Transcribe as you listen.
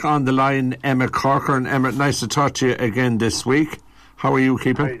On the line, Emmett Corcoran. Emmett, nice to talk to you again this week. How are you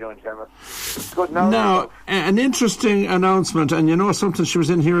keeping? How are you doing, Seamus? Good now. Now, an interesting announcement, and you know something, she was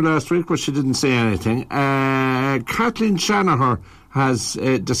in here last week, but she didn't say anything. Kathleen Shanagher has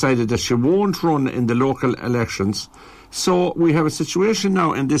decided that she won't run in the local elections. So we have a situation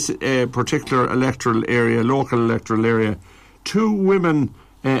now in this particular local electoral area. Two women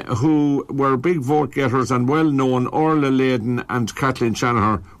who were big vote getters and well known, Orla Leyden and Kathleen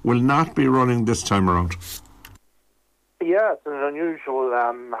Shanagher, will not be running this time around. Yeah, it's an unusual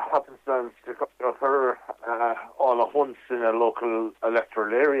happenstance to occur all at once in a local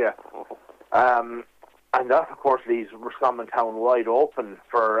electoral area. And that, of course, leaves Roscommon Town wide open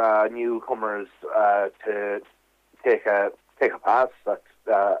for newcomers to take a pass that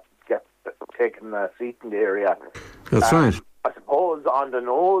get taken a seat in the area. That's right. I suppose on the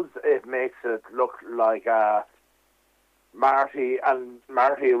nose it makes it look like Marty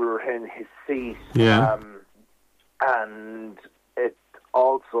will retain his seat. Yeah. And it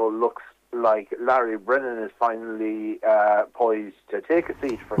also looks like Larry Brennan is finally poised to take a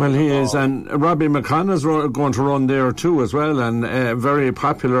seat for Well, he is, and Robbie McCann is going to run there too as well, and very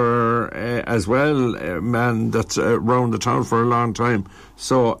popular as well, man that's around the town for a long time.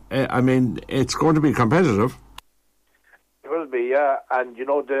 So, I mean, it's going to be competitive. It will be, yeah, and you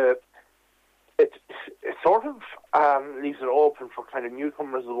know, it sort of leaves it open for kind of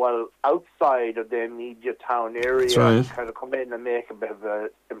newcomers as well outside of the immediate town area to kind of come in and make a bit of an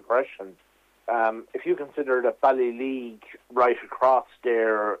impression. If you consider that Ballyleague right across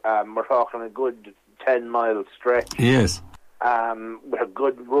there, we're talking a good 10-mile stretch. Yes. With a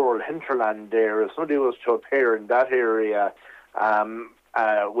good rural hinterland there. If somebody was to appear in that area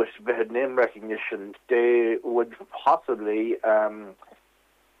with a bit of name recognition, they would possibly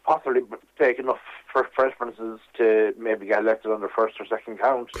take enough preferences to maybe get elected on the first or second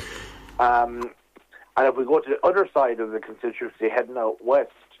count. And if we go to the other side of the constituency, heading out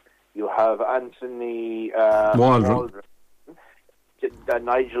west, you have Anthony Waldron,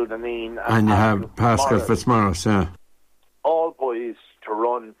 Nigel Deneen, and you have Pascal Fitzmaurice, yeah. All poised to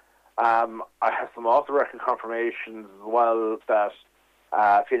run. I have some off-the-record confirmations as well that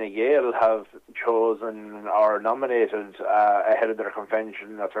Fine Gael have chosen or nominated ahead of their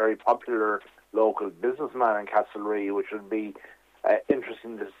convention a very popular local businessman in Castlereagh, which would be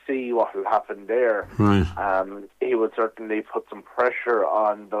interesting to see what will happen there. Right. He would certainly put some pressure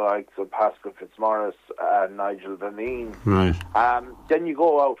on the likes of Pascal Fitzmaurice and Nigel Deneen. Right. Then you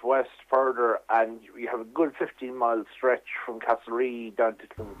go out west further and you have a good 15-mile stretch from Castlereagh down to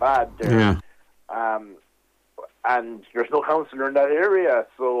Clonbad there. Yeah. And there's no councillor in that area,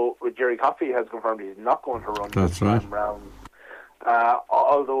 so Jerry Coffey has confirmed he's not going to run this time round.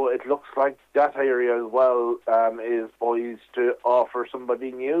 Although it looks like that area as well is poised to offer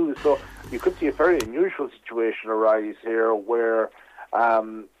somebody new. So you could see a very unusual situation arise here where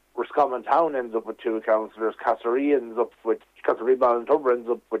Roscommon Town ends up with two councillors, Castlereagh Ballintubber ends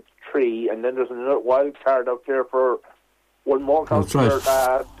up with three, and then there's another wild card out there for one more councillor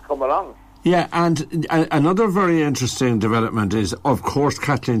to come along. Yeah, and another very interesting development is, of course,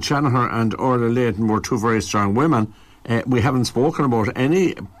 Kathleen Shanagher and Orla Leyden were two very strong women. We haven't spoken about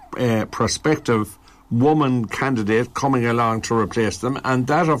any prospective woman candidate coming along to replace them, and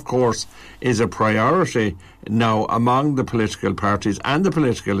that, of course, is a priority now among the political parties and the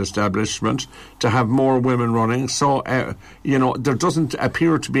political establishment to have more women running. So, there doesn't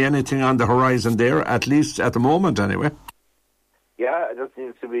appear to be anything on the horizon there, at least at the moment anyway. Yeah, it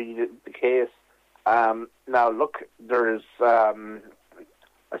seems to be the case. Now, look, there's, I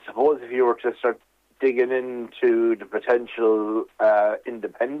suppose if you were to start digging into the potential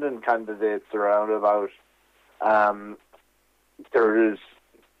independent candidates around about, there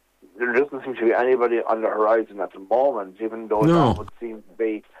doesn't seem to be anybody on the horizon at the moment, even though that would seem to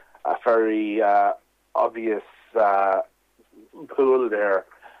be a very obvious pool there.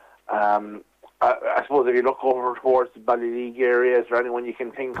 I suppose if you look over towards the Ballyleague area, is there anyone you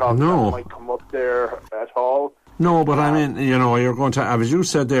can think of that might come up there at all? No, but I mean, you're going to, as you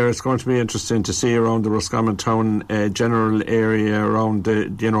said there, it's going to be interesting to see around the Roscommon Town general area, around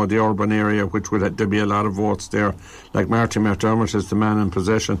the urban area, which there'd be a lot of votes there. Like Marty McDermott is the man in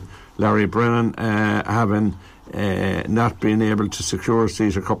possession. Larry Brennan, having not been able to secure a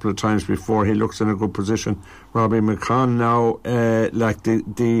seat a couple of times before, he looks in a good position. Robbie McCann now,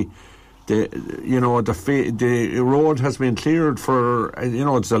 the road has been cleared for,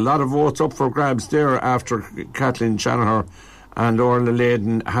 there's a lot of votes up for grabs there after Kathleen Shanagher and Orla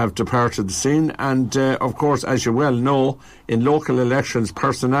Leyden have departed the scene. And, of course, as you well know, in local elections,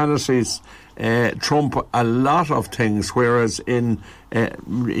 personalities trump a lot of things, whereas in,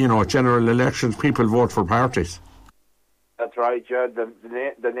 general elections, people vote for parties. That's right, yeah.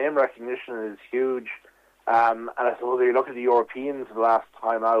 The name recognition is huge. And I suppose if you look at the Europeans the last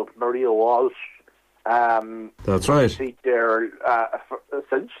time out, Maria Walsh, that's right. Seat there,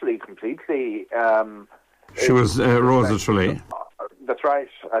 essentially completely. She was Rosa Tralee. That's right,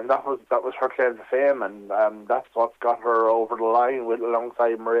 and that was her claim to fame, and that's what got her over the line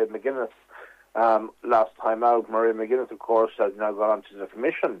alongside Maria McGuinness. Last time out, Maria McGuinness, of course, has now gone on to the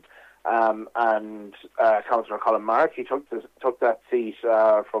commission, and Councillor Colin Markey took that seat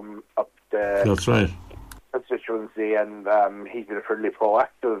from up the. That's right. Constituency, and he's been a fairly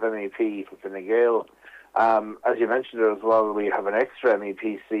proactive MEP for Fine Gael. As you mentioned as well, we have an extra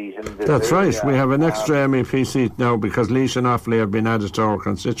MEP seat in this That's area. right, we have an extra MEP seat now because Laois and Offaly have been added to our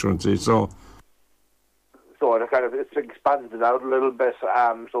constituency, so it's expanded out a little bit.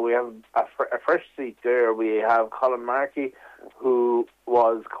 So we have a fresh seat there. We have Colin Markey, who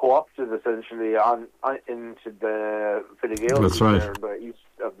was co-opted essentially on into the Fine Gael That's right. there, the east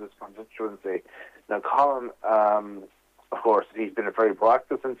of this constituency. Now, Colin, of course, he's been very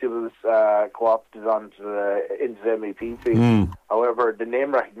proactive since he was co-opted into the MEP seat. However, the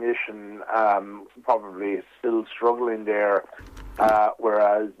name recognition probably is still struggling there,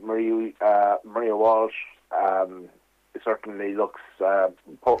 whereas Maria Walsh certainly looks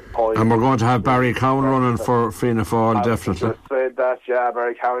poised. And we're going to have Barry Cowan running for Fianna Fáil, definitely. Just said that, yeah,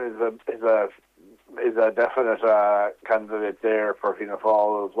 Barry Cowan is a definite candidate there for Fianna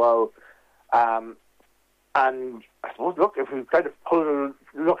Fáil as well. And I suppose, look, if we kind of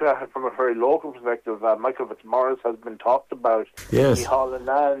look at it from a very local perspective, Michael Fitzmaurice has been talked about. Yes. Hall and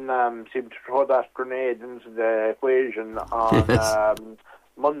Nan seemed to throw that grenade into the equation on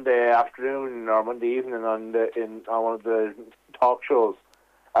Monday afternoon or Monday evening on one of the talk shows.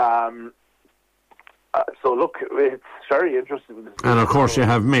 So look, it's very interesting. And of course, you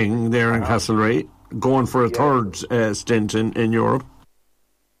have Ming there in Castlereagh going for a third stint in Europe.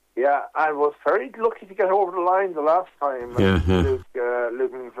 Yeah, I was very lucky to get over the line the last time. Luke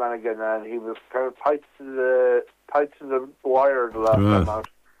Flanagan, and he was kind of tight to the wire the last time out.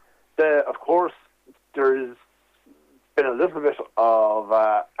 Of course, there's been a little bit of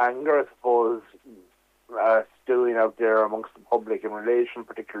anger, I suppose, stewing out there amongst the public in relation,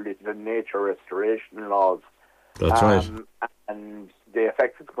 particularly to the nature restoration laws. That's right. And the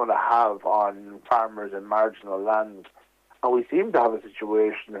effect it's going to have on farmers in marginal lands. And we seem to have a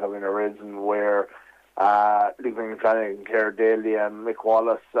situation having arisen where Luke Flanagan, Claire Daly and Mick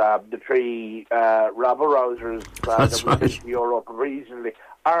Wallace, the three rabble-rousers that we see in Europe regionally,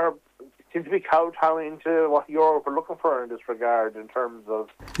 seem to be kowtowing to what Europe are looking for in this regard in terms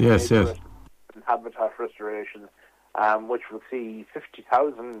of and habitat restoration, which will see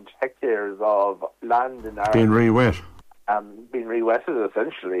 50,000 hectares of land in Ireland being re-wet. Being re-wetted,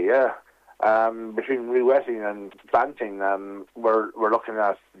 essentially, yeah. Between re-wetting and planting, we're looking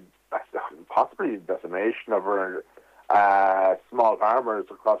at possibly decimation of our small farmers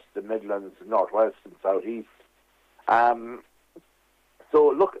across the Midlands, Northwest and Southeast.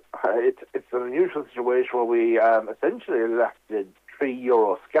 So look, it's an unusual situation where we essentially elected 3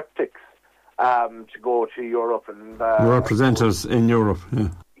 Eurosceptics to go to Europe and represent us in Europe.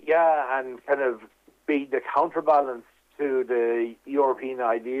 Yeah, and kind of be the counterbalance to the European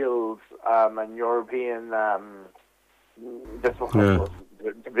ideals and European, to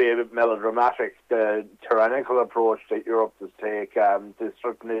be a bit melodramatic, the tyrannical approach that Europe does take to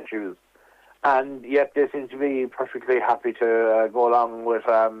certain issues. And yet they seem to be perfectly happy to go along with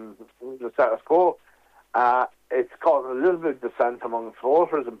the status quo. It's caused a little bit of dissent among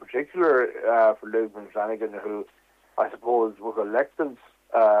voters, in particular for Luke Flanagan, who I suppose was elected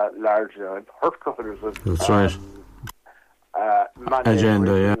largely on Hurtcutters. That's right.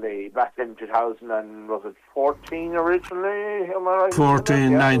 Agenda, back in 2014 originally, am I right?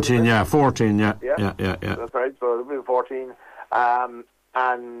 14, 19, 14, yeah. That's right, so it'll be 14. And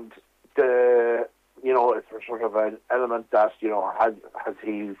it's sort of an element that, has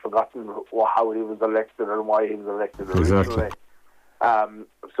he forgotten how he was elected and why he was elected originally? Exactly.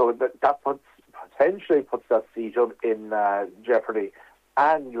 So that potentially puts that seat up in jeopardy.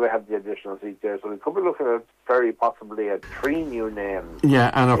 And you have the additional seat there, so we could be looking at very possibly at 3 new names.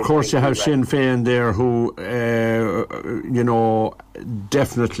 Yeah, and of course you have Sinn Féin there, who,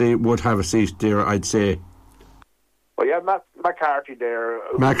 definitely would have a seat there, I'd say. Well, yeah, McCarthy there.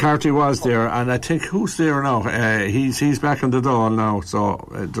 McCarthy was there, and I think who's there now? He's back in the Dáil now, so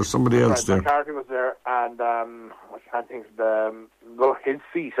there's somebody else there. McCarthy was there, and I can't think his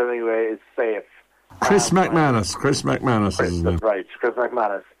seat anyway is safe. Chris McManus. That's right, Chris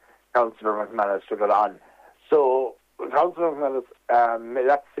McManus. Councillor McManus took it on. So, Councillor McManus,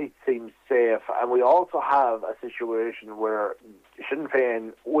 that seat seems safe, and we also have a situation where Sinn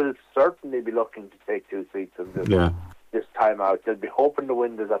Féin will certainly be looking to take 2 seats in this time out. They'll be hoping the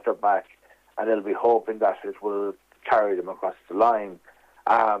wind is at their back, and they'll be hoping that it will carry them across the line.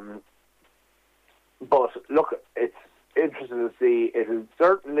 But look, it's interesting to see. It'll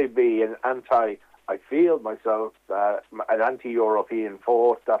certainly be an I feel myself, an anti-European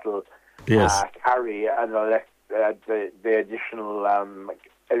force that'll carry and elect the additional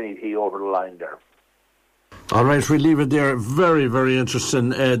NEP over the line there. All right, we leave it there. Very, very interesting,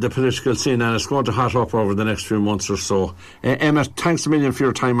 the political scene, and it's going to hot up over the next few months or so. Emmett, thanks a million for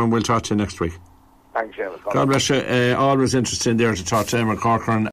your time, and we'll talk to you next week. Thanks, Seamus. God bless you. Always interesting there to talk to Emmett Corcoran.